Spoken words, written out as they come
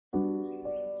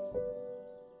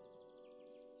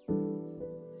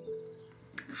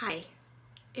Hi,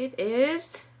 it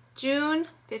is June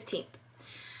 15th.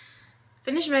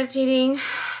 Finished meditating,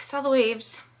 saw the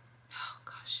waves. Oh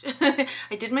gosh.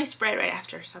 I did my spread right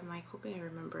after, so I'm like hoping I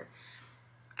remember.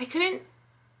 I couldn't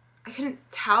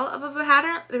tell of a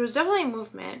pattern. There was definitely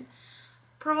movement.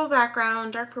 Purple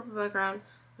background, dark purple background.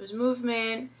 There was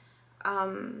movement.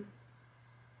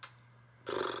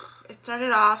 It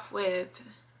started off with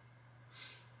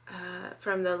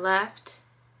from the left,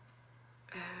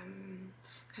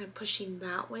 kind of pushing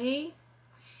that way,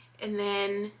 and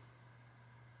then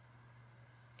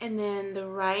the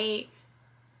right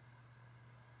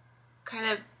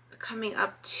kind of coming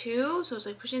up too. So it was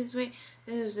like pushing this way,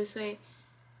 then it was this way,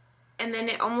 and then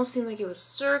it almost seemed like it was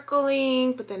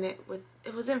circling, but then it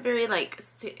wasn't very like,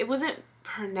 it wasn't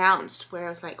pronounced where I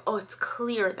was like, oh, it's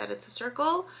clear that it's a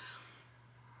circle.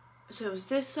 So it was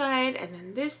this side and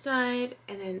then this side,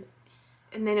 and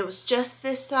then it was just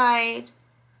this side,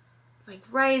 like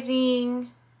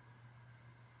rising,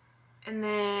 and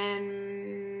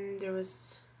then there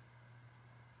was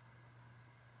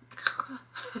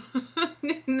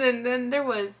and then there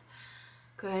was,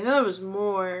 because I know there was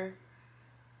more,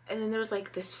 and then there was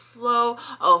like this flow.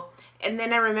 Oh, and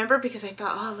then I remember because I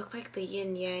thought, oh, it looked like the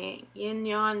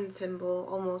yin-yang symbol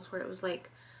almost, where it was like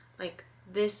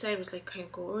this side was like kind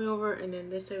of going over, and then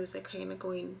this side was like kind of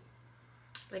going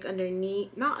like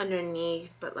underneath, not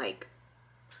underneath, but like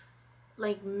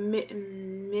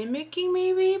mimicking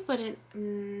maybe, but it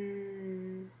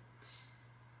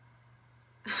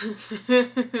like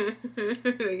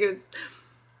it was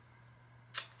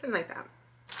something like that.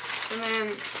 And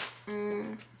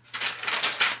then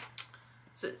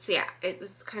so yeah, it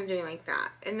was kind of doing like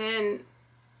that, and then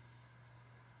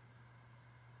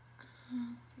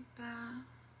like that.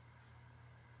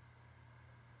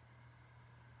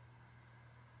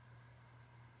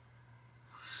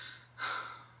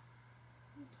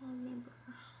 That's all I remember.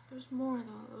 There's more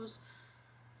though. It was,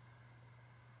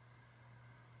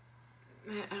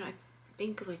 I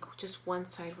think like just one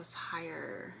side was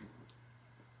higher.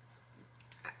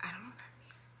 I don't know what that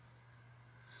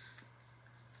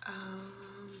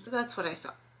means. But that's what I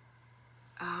saw.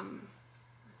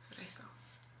 That's what I saw.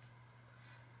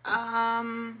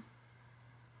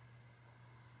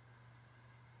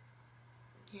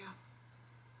 Yeah.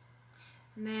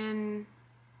 And then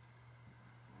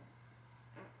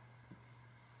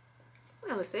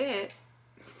that was it.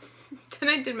 Then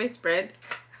I did my spread.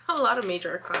 A lot of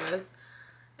major arcanas,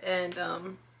 and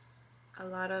a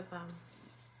lot of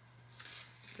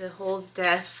the whole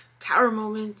death tower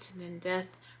moment, and then death,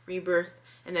 rebirth,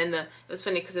 and then it was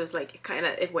funny because it was like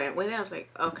it went with it. I was like,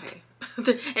 okay.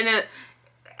 And then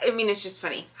I mean, it's just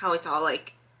funny how it's all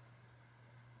like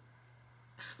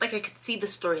I could see the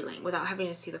storyline without having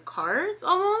to see the cards,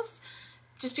 almost,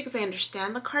 just because I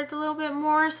understand the cards a little bit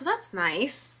more. So that's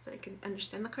nice that I can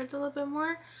understand the cards a little bit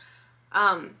more.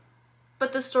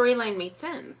 But the storyline made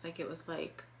sense. Like, it was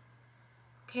like,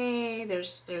 okay,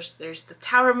 there's the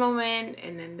tower moment,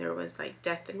 and then there was like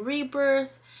death and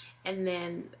rebirth, and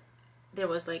then there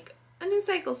was like a new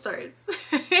cycle starts.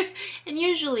 And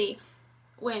usually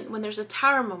when there's a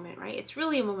tower moment, right, it's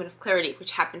really a moment of clarity,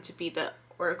 which happened to be the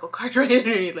oracle card right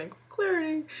underneath, like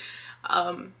clarity.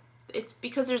 It's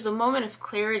because there's a moment of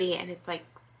clarity, and it's like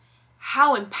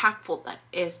how impactful that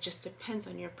is just depends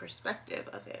on your perspective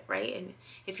of it, right? And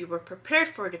if you were prepared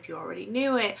for it, if you already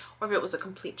knew it, or if it was a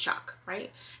complete shock,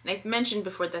 right? And I've mentioned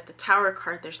before that the tower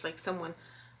card, there's like someone,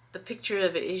 the picture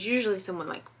of it is usually someone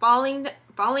like falling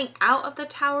out of the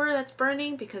tower that's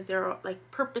burning, because they're like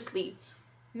purposely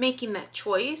making that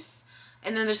choice.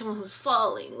 And then there's someone who's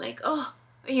falling, like, oh,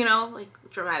 you know, like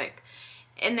dramatic.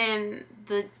 And then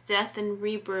the death and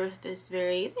rebirth is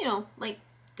very, you know, like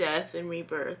death and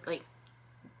rebirth, like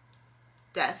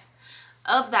death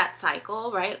of that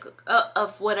cycle, right?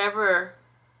 Of whatever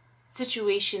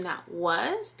situation that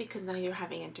was, because now you're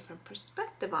having a different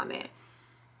perspective on it.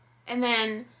 And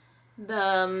then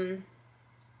the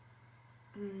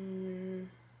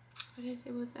what did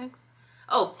it was X?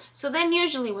 Oh, so then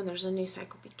usually when there's a new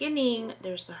cycle beginning,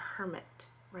 there's the Hermit,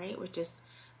 right? Which is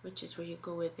where you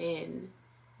go within,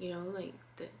 you know, like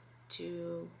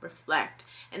to reflect.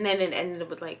 And then it ended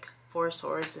with like Four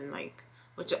Swords, and like,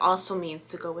 which also means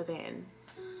to go within.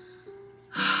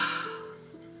 I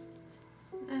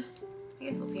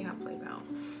guess we'll see how it plays out.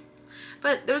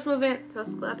 But there was movement, so I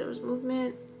was glad there was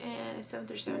movement. And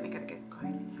 7:37, I gotta get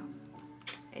going. So,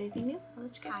 anything new? I'll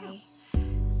let you guys know.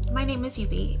 My name is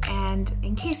Yubi, and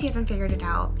in case you haven't figured it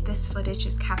out, this footage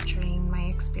is capturing my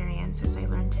experience as I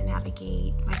learn to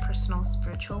navigate my personal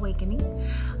spiritual awakening.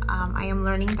 I am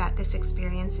learning that this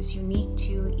experience is unique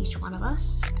to each one of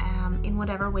us, in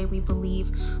whatever way we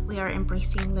believe we are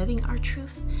embracing living our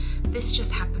truth. This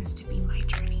just happens to be my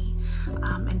journey.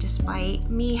 And despite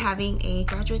me having a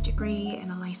graduate degree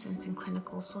and a license in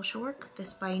clinical social work,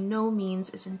 this by no means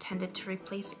is intended to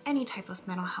replace any type of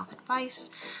mental health advice.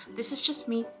 This is just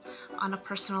me on a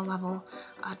personal level,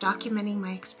 documenting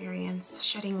my experience,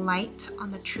 shedding light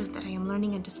on the truth that I am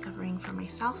learning and discovering for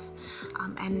myself,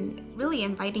 and really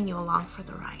inviting you along for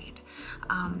the ride.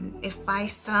 If by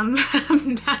some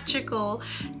magical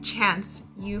chance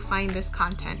you find this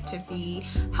content to be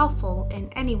helpful in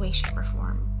any way, shape, or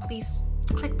form, please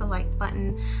click the like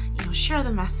button, share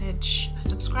the message,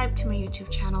 subscribe to my YouTube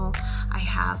channel. I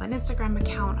have an Instagram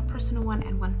account, a personal one,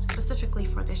 and one specifically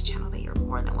for this channel that you're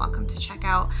more than welcome to check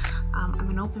out. I'm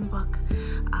an open book.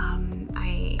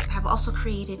 I have also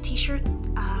created t-shirt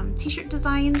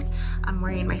designs. I'm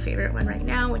wearing my favorite one right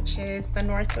now, which is the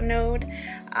North Node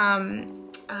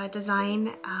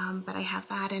design, but I have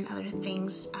that and other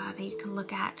things that you can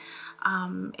look at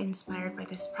inspired by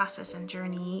this process and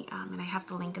journey, and I have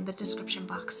the link in the description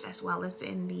box as well as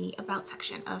in the about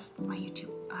section of my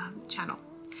YouTube channel.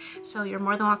 So you're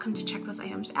more than welcome to check those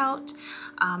items out.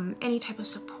 Any type of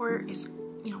support is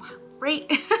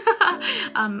great.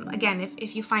 Again,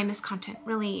 if you find this content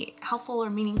really helpful or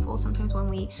meaningful, sometimes when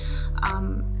we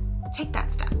take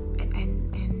that step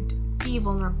and be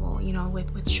vulnerable,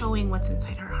 with showing what's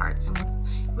inside our hearts and what's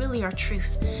really our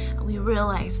truth, we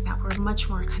realize that we're much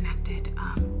more connected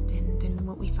than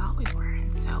what we thought we were.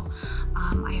 And so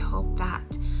I hope that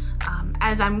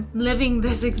as I'm living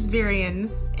this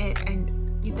experience and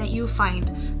that you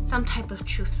find some type of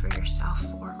truth for yourself,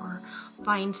 or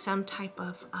find some type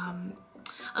of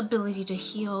ability to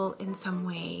heal in some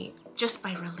way just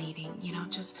by relating,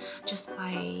 just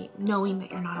by knowing that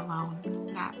you're not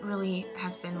alone. That really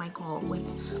has been my goal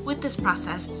with this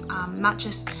process, not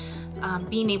just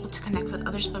being able to connect with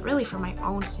others, but really for my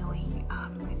own healing.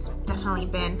 It's definitely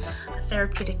been a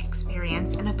therapeutic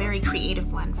experience and a very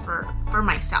creative one for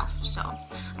myself. So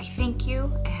I thank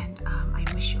you, and I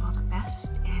wish you all the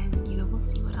best, and we'll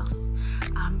see what else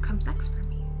comes next for me.